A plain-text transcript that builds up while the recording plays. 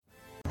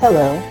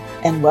Hello,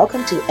 and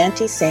welcome to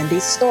Auntie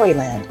Sandy's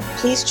Storyland.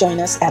 Please join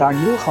us at our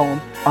new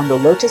home on the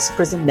Lotus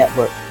Prison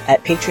Network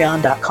at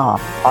patreon.com.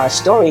 Our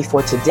story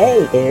for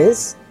today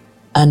is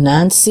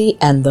Anansi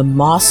and the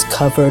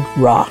Moss-Covered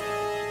Rock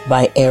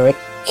by Eric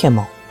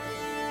Kimmel.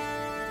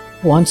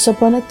 Once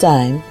upon a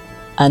time,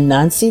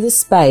 Anansi the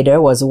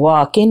spider was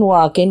walking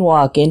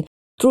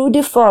through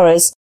the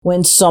forest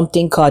when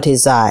something caught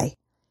his eye.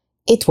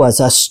 It was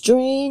a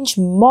strange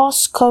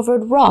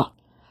moss-covered rock.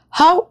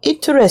 "How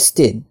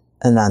interesting,"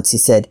 Anansi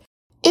said.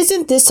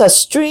 "Isn't this a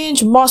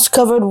strange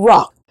moss-covered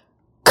rock?"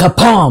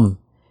 Kapam!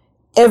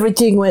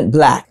 Everything went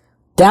black.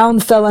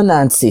 Down fell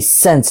Anansi,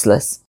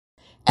 senseless.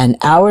 An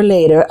hour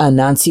later,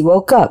 Anansi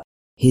woke up.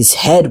 His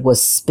head was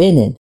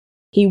spinning.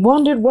 He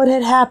wondered what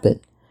had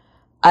happened.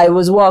 "I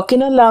was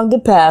walking along the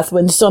path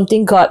when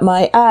something caught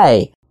my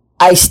eye.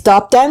 I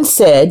stopped and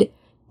said,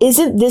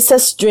 'Isn't this a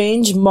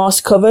strange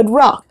moss-covered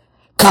rock?'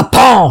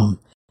 Kapam!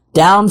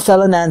 Down fell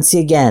Anansi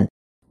again.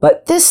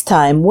 But this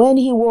time, when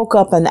he woke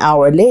up an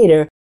hour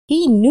later,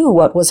 he knew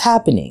what was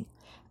happening.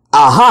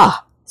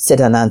 "Aha," said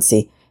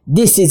Anansi,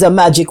 "this is a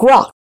magic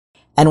rock.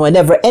 And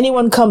whenever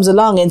anyone comes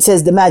along and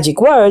says the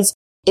magic words,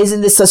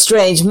 'Isn't this a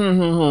strange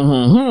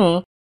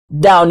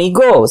down he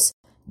goes.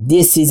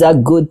 This is a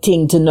good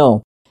thing to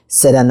know,"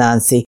 said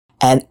Anansi,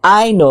 "and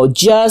I know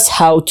just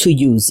how to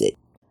use it."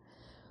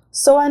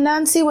 So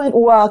Anansi went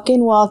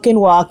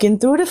walking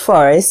through the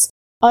forest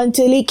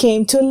until he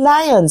came to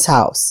Lion's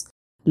house.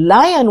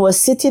 Lion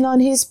was sitting on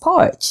his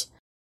porch.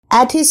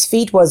 At his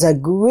feet was a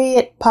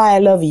great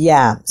pile of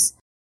yams.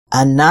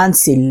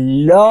 Anansi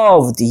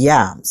loved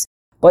yams,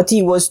 but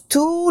he was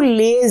too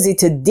lazy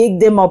to dig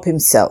them up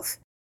himself.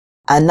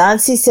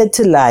 Anansi said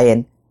to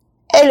Lion,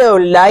 "Hello,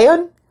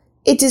 Lion.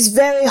 It is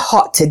very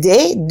hot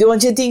today,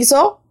 don't you think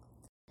so?"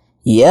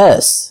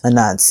 "Yes,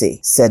 Anansi,"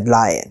 said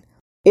Lion.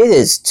 "It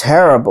is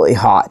terribly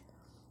hot."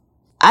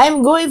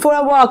 "I'm going for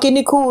a walk in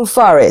the cool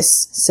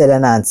forest," said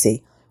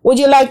Anansi. "Would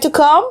you like to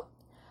come?"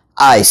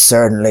 "I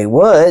certainly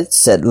would,"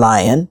 said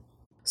Lion.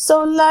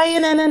 So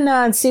Lion and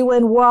Anansi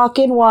went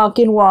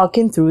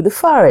walking through the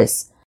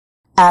forest.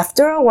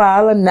 After a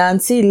while,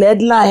 Anansi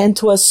led Lion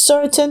to a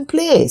certain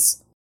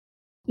place.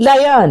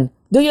 "Lion,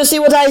 do you see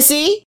what I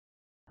see?"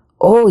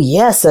 "Oh,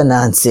 yes,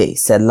 Anansi,"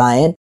 said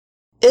Lion.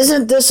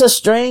 "Isn't this a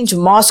strange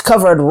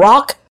moss-covered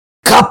rock?"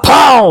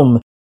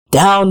 Kapow!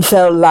 Down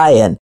fell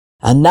Lion.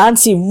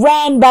 Anansi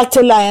ran back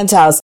to Lion's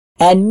house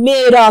and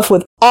made off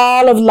with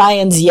all of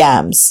Lion's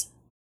yams.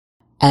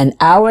 An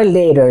hour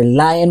later,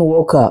 Lion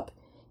woke up.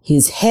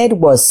 His head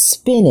was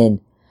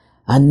spinning.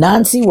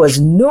 Anansi was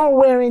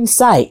nowhere in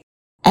sight,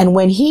 and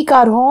when he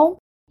got home,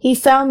 he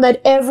found that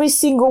every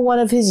single one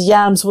of his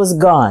yams was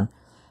gone.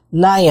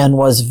 Lion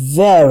was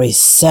very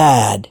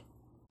sad.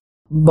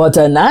 But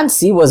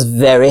Anansi was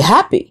very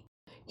happy.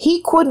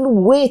 He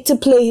couldn't wait to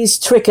play his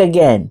trick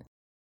again.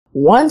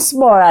 Once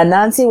more,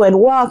 Anansi went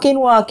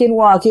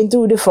walking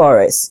through the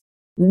forest.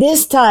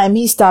 This time,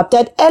 he stopped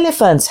at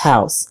Elephant's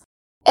house.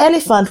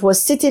 Elephant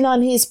was sitting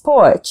on his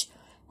porch.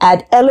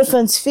 At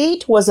Elephant's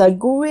feet was a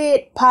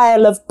great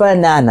pile of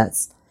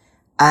bananas.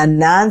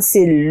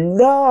 Anansi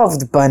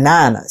loved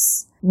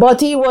bananas,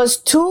 but he was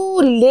too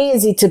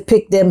lazy to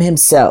pick them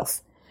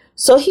himself.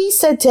 So he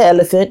said to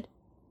Elephant,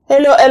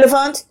 "Hello,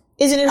 Elephant.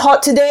 Isn't it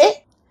hot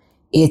today?"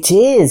 "It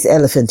is,"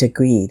 Elephant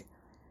agreed.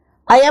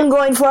 "I am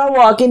going for a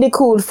walk in the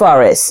cool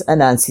forest,"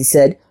 Anansi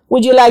said.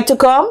 "Would you like to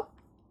come?"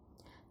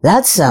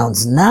 "That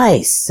sounds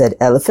nice," said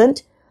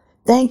Elephant.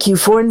 "Thank you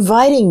for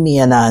inviting me,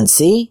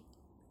 Anansi."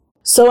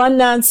 So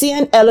Anansi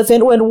and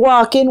Elephant went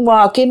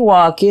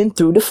walking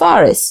through the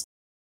forest.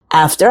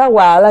 After a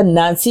while,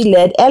 Anansi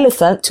led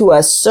Elephant to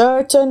a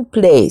certain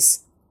place.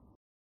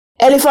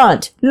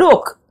 "Elephant,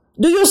 look!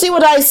 Do you see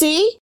what I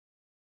see?"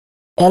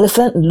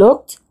 Elephant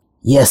looked.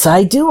 "Yes,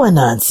 I do,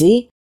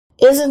 Anansi.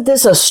 Isn't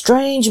this a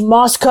strange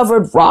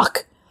moss-covered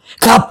rock?"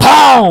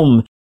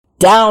 Kapow!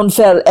 Down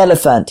fell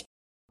Elephant.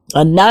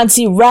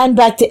 Anansi ran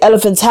back to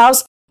Elephant's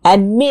house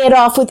and made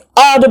off with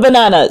all the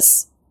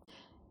bananas.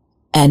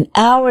 An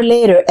hour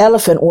later,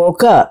 Elephant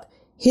woke up.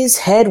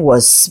 His head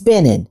was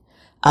spinning.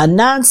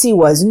 Anansi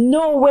was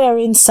nowhere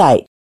in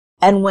sight.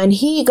 And when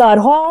he got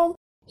home,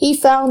 he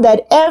found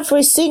that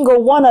every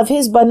single one of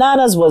his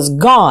bananas was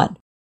gone.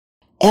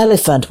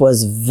 Elephant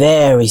was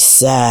very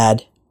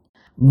sad.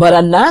 But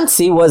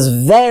Anansi was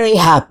very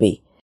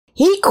happy.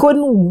 He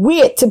couldn't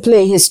wait to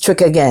play his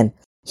trick again.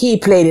 He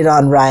played it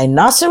on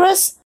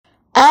rhinoceros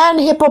and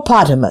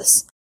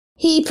hippopotamus.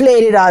 He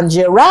played it on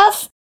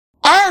giraffe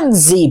and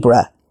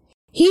zebra.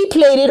 He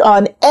played it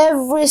on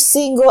every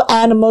single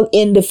animal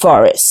in the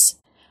forest.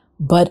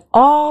 But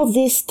all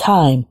this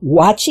time,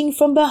 watching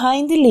from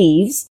behind the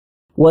leaves,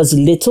 was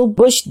Little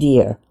Bush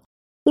Deer.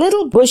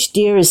 Little Bush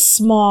Deer is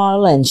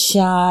small and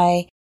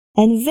shy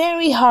and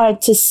very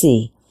hard to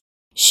see.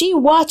 She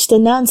watched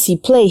Anansi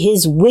play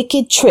his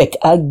wicked trick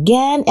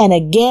again and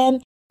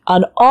again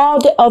on all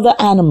the other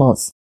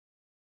animals.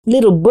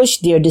 Little Bush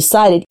Deer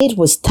decided it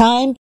was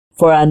time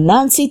for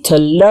Anansi to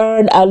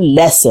learn a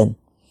lesson.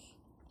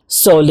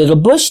 So Little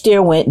Bush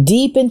Deer went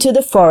deep into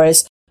the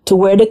forest to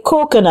where the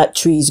coconut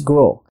trees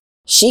grow.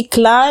 She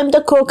climbed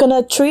the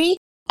coconut tree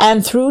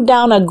and threw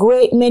down a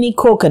great many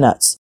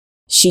coconuts.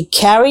 She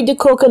carried the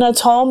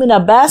coconuts home in a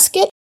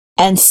basket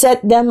and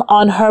set them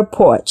on her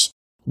porch.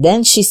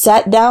 Then she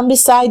sat down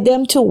beside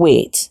them to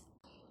wait.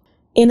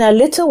 In a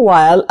little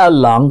while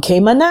along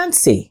came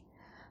Anansi.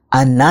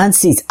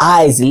 Anansi's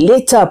eyes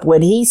lit up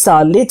when he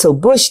saw Little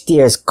Bush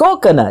Deer's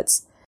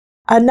coconuts.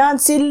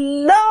 Anansi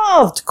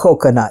loved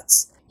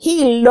coconuts.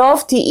 He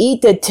loved to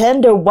eat the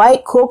tender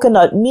white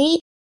coconut meat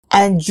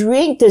and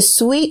drink the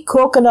sweet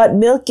coconut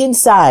milk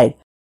inside.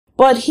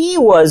 But he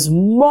was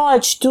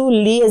much too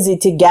lazy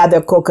to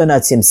gather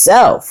coconuts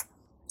himself.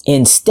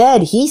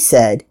 Instead, he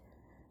said,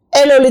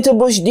 "Hello, Little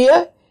Bush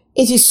Deer.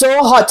 It is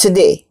so hot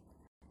today."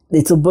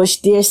 Little Bush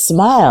Deer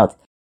smiled.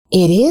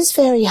 "It is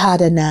very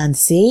hot,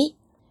 Anansi."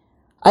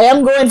 "I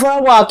am going for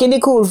a walk in the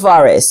cool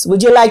forest.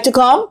 Would you like to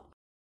come?"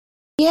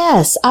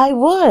 "Yes, I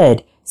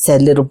would,"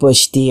 said Little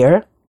Bush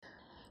Deer.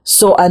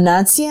 So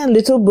Anansi and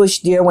Little Bush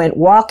Deer went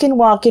walking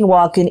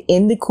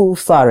in the cool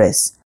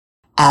forest.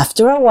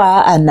 After a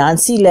while,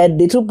 Anansi led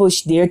Little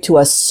Bush Deer to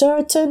a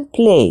certain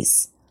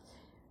place.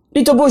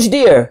 "Little Bush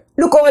Deer,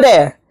 look over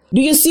there.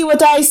 Do you see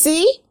what I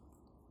see?"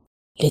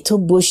 Little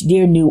Bush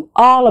Deer knew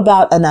all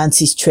about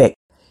Anansi's trick.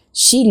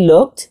 She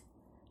looked.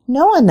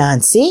 "No,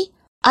 Anansi,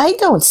 I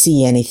don't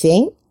see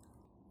anything."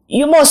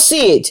 "You must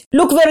see it.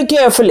 Look very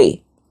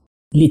carefully."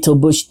 Little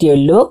Bush Deer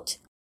looked.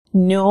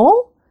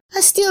 "No,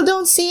 I still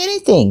don't see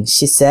anything,"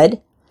 she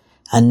said.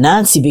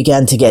 Anansi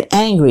began to get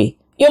angry.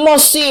 "You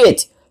must see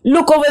it.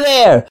 Look over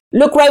there.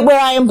 Look right where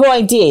I am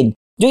pointing.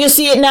 Do you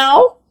see it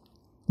now?"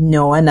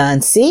 "No,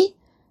 Anansi,"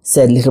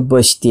 said Little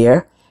Bush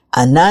Deer.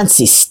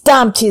 Anansi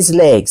stomped his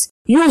legs.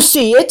 "You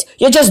see it.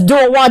 You just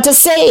don't want to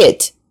say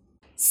it."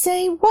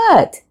 "Say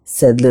what?"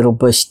 said Little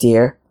Bush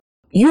Deer.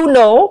 "You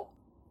know."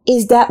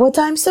 "Is that what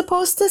I'm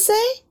supposed to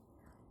say?"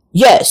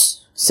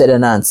 "Yes," said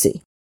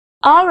Anansi.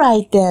 "All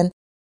right then.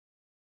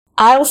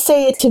 I'll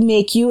say it to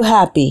make you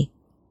happy."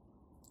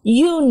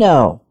 "You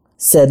know,"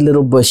 said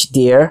Little Bush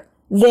Deer.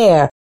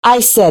 "There, I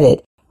said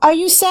it. Are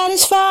you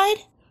satisfied?"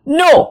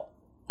 "No,"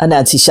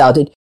 Anansi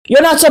shouted.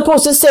 "You're not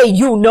supposed to say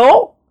you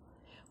know."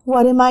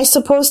 "What am I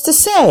supposed to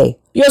say?"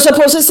 "You're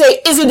supposed to say,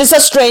 'Isn't this a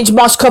strange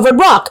moss-covered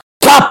rock?'"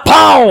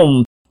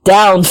 Kapow!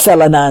 Down fell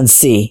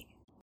Anansi.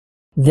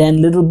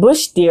 Then Little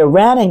Bush Deer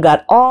ran and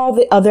got all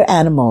the other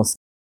animals.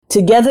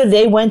 Together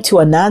they went to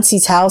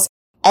Anansi's house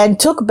and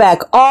took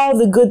back all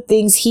the good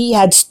things he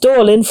had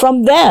stolen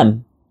from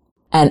them.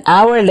 An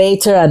hour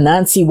later,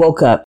 Anansi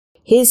woke up.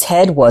 His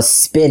head was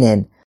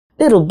spinning.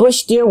 Little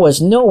Bush Deer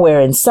was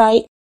nowhere in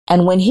sight,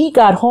 and when he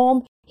got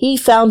home, he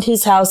found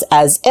his house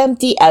as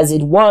empty as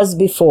it was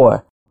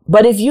before.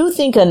 But if you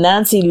think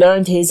Anansi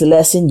learned his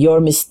lesson,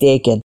 you're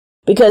mistaken,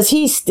 because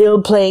he's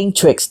still playing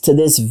tricks to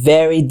this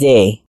very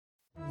day.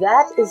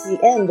 That is the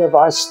end of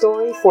our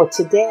story for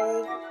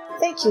today.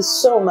 Thank you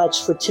so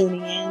much for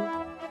tuning in.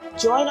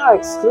 Join our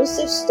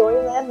exclusive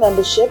Storyland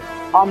membership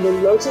on the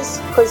Lotus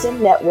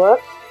Prism Network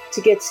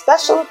to get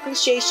special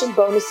appreciation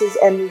bonuses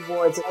and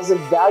rewards as a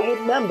valued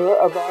member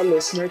of our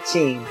listener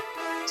team.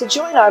 To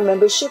join our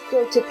membership,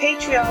 go to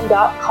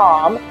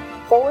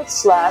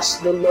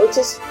patreon.com/the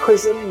Lotus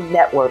Prism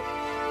Network.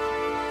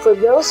 For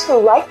those who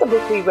like the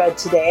book we read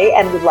today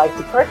and would like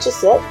to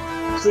purchase it,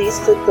 please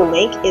click the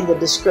link in the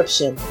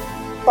description.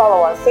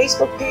 Follow our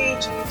Facebook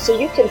page so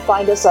you can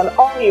find us on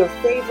all your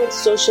favorite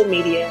social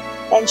media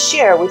and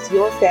share with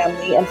your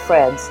family and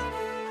friends.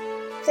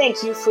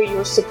 Thank you for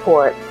your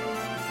support.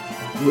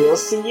 We'll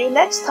see you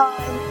next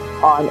time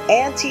on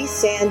Auntie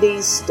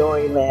Sandy's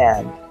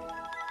Storyland.